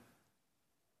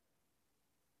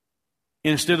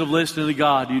 Instead of listening to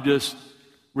God, you just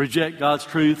reject God's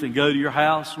truth and go to your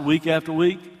house week after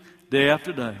week, day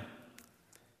after day.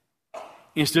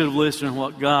 Instead of listening to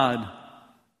what God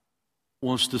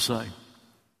wants to say.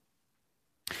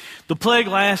 The plague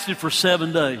lasted for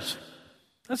 7 days.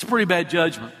 That's a pretty bad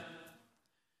judgment.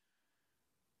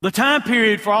 The time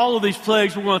period for all of these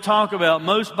plagues we're going to talk about,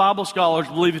 most Bible scholars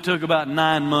believe it took about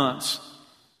 9 months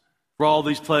for all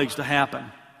these plagues to happen.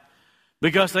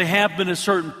 Because they happen in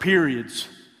certain periods.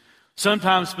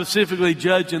 Sometimes specifically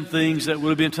judging things that would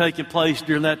have been taking place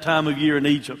during that time of year in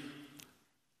Egypt.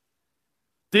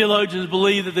 Theologians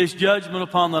believe that this judgment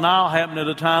upon the Nile happened at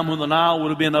a time when the Nile would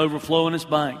have been overflowing its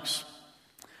banks.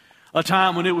 A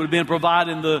time when it would have been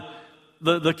providing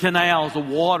the canals, the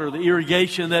water, the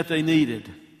irrigation that they needed.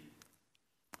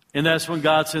 And that's when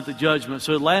God sent the judgment.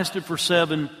 So it lasted for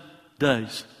 7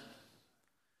 days.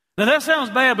 Now that sounds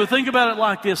bad, but think about it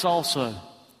like this also.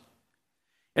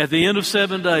 At the end of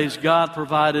 7 days, God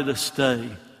provided a stay.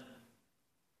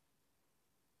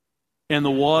 And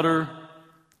the water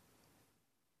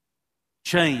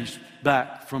changed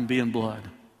back from being blood.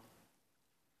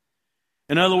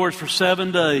 In other words, for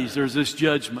 7 days, there's this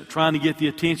judgment, trying to get the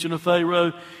attention of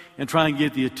Pharaoh and trying to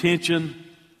get the attention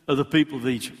of the people of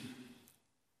Egypt.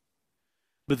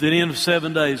 But at the end of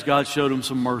 7 days, God showed them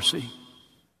some mercy.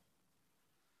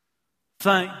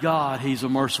 Thank God He's a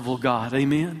merciful God.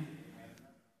 Amen?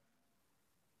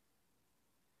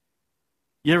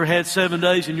 You ever had 7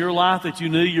 days in your life that you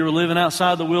knew you were living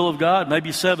outside the will of God?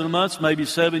 Maybe 7 months, maybe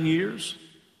 7 years.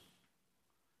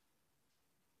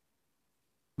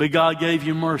 But God gave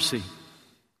you mercy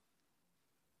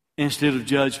instead of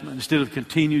judgment, instead of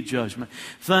continued judgment.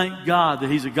 Thank God that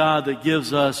He's a God that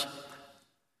gives us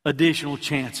additional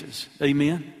chances.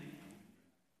 Amen?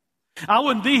 I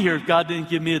wouldn't be here if God didn't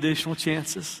give me additional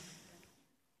chances.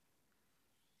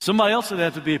 Somebody else would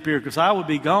have to be up here because I would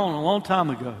be gone a long time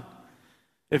ago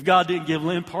if God didn't give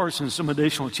Lynn Parsons some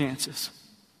additional chances.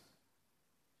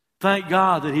 Thank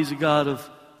God that He's a God of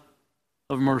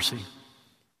mercy.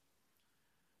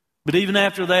 But even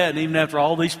after that, and even after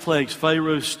all these plagues,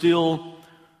 Pharaoh still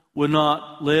would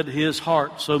not let his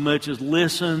heart so much as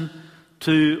listen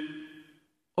to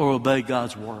or obey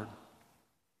God's word.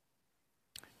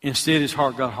 Instead, his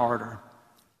heart got harder.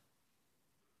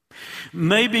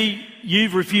 Maybe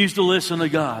you've refused to listen to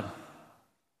God.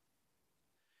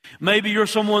 Maybe you're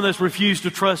someone that's refused to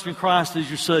trust in Christ as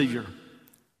your Savior.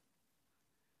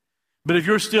 But if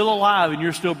you're still alive and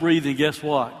you're still breathing, guess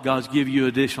what? God's given you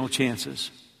additional chances.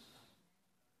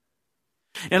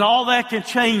 And all that can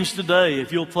change today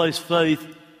if you'll place faith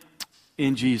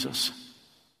in Jesus.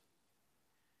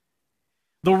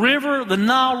 The river, the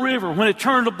Nile River, when it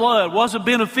turned to blood, wasn't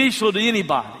beneficial to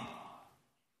anybody.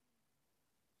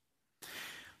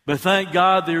 But thank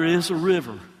God there is a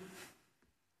river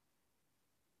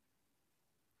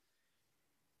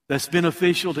that's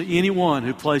beneficial to anyone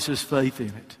who places faith in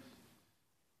it.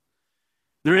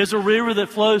 There is a river that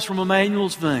flows from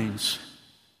Emmanuel's veins.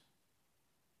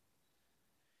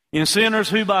 In sinners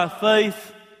who by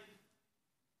faith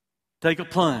take a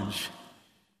plunge,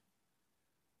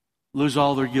 lose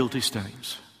all their guilty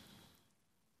stains.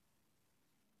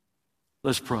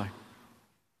 Let's pray.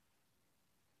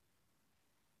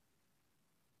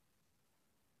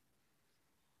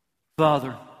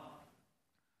 Father,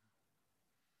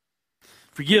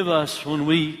 forgive us when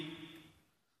we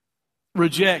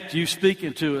reject you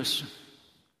speaking to us.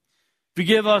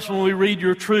 Forgive us when we read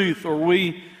your truth or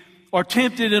we are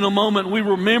tempted in a moment, we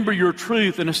remember your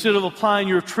truth, and instead of applying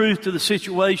your truth to the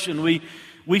situation, we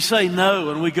say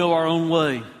no and we go our own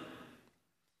way.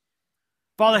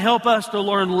 Father, help us to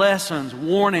learn lessons,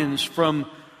 warnings from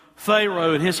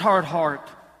Pharaoh and his hard heart.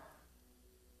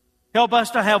 Help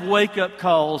us to have wake-up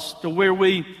calls to where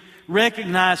we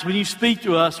recognize when you speak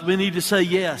to us, we need to say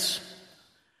yes.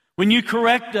 When you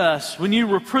correct us, when you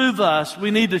reprove us,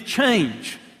 we need to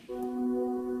change.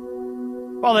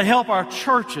 Father, help our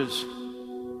churches,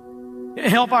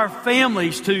 help our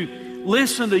families to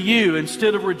listen to you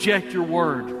instead of reject your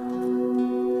word.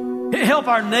 Help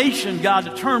our nation, God,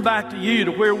 to turn back to you,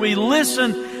 to where we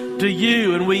listen to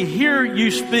you and we hear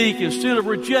you speak instead of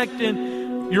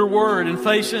rejecting your word and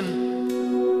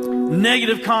facing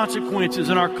negative consequences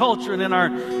in our culture and in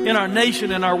our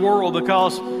nation and our world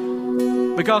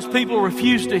because people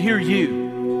refuse to hear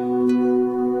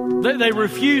you. They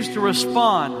refuse to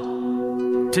respond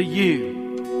to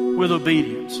you with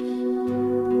obedience.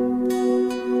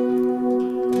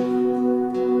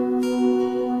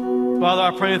 Father,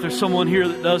 I pray if there's someone here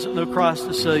that doesn't know Christ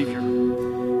as Savior,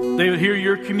 they would hear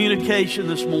your communication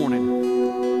this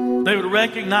morning. They would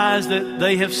recognize that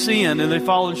they have sinned and they've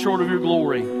fallen short of your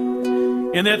glory,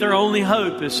 and that their only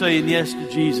hope is saying yes to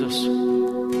Jesus.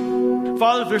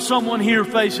 Father, if there's someone here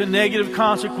facing negative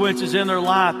consequences in their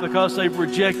life because they've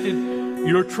rejected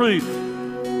your truth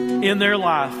in their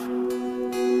life,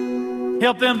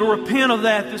 help them to repent of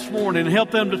that this morning and help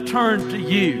them to turn to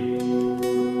you.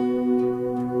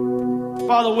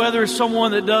 Father, whether it's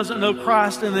someone that doesn't know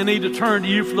Christ and they need to turn to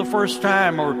you for the first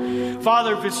time, or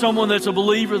Father, if it's someone that's a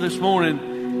believer this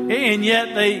morning and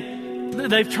yet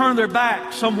they've turned their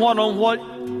back somewhat on what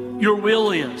your will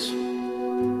is,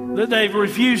 that they've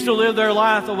refused to live their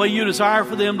life the way you desire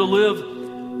for them to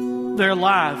live their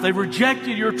life. They've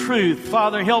rejected your truth.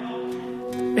 Father, help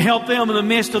them in the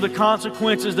midst of the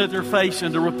consequences that they're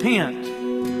facing to repent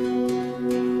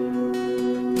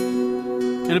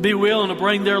and to be willing to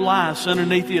bring their lives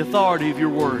underneath the authority of your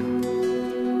word.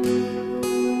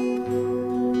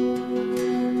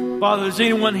 Father, is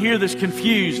anyone here that's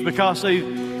confused because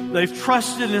they've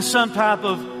trusted in some type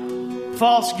of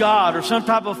false god or some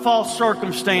type of false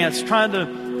circumstance, trying to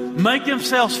make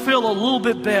themselves feel a little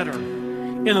bit better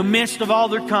in the midst of all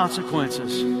their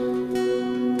consequences.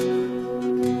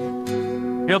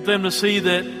 Help them to see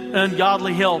that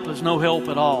ungodly help is no help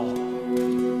at all.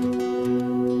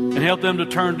 And help them to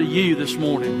turn to you this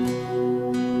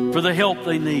morning for the help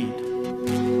they need.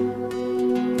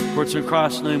 For it's in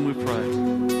Christ's name we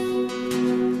pray.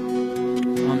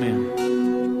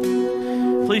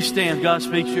 Amen. Please stand. God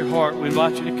speaks to your heart. We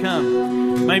invite you to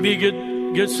come. Maybe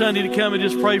a good Sunday to come and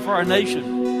just pray for our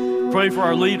nation. Pray for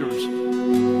our leaders.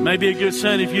 Maybe a good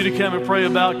Sunday for you to come and pray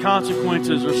about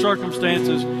consequences or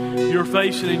circumstances you're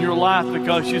facing in your life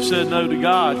because you said no to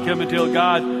God. Come and tell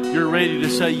God you're ready to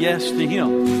say yes to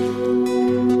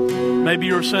Him. Maybe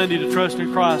you're Sunday to trust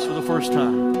in Christ for the first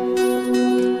time.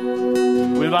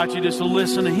 We invite you just to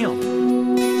listen to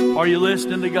Him. Are you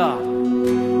listening to God?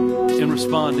 And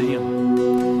respond to Him.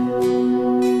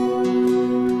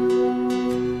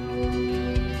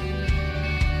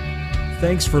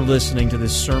 Thanks for listening to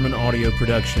this sermon audio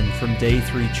production from Day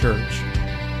 3 Church.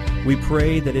 We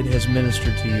pray that it has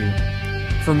ministered to you.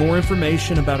 For more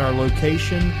information about our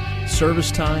location, service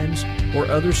times, or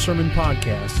other sermon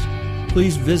podcasts,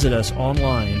 please visit us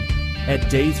online at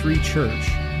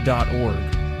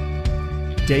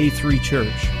day3church.org. Day 3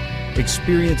 Church.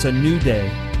 Experience a new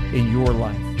day in your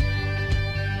life.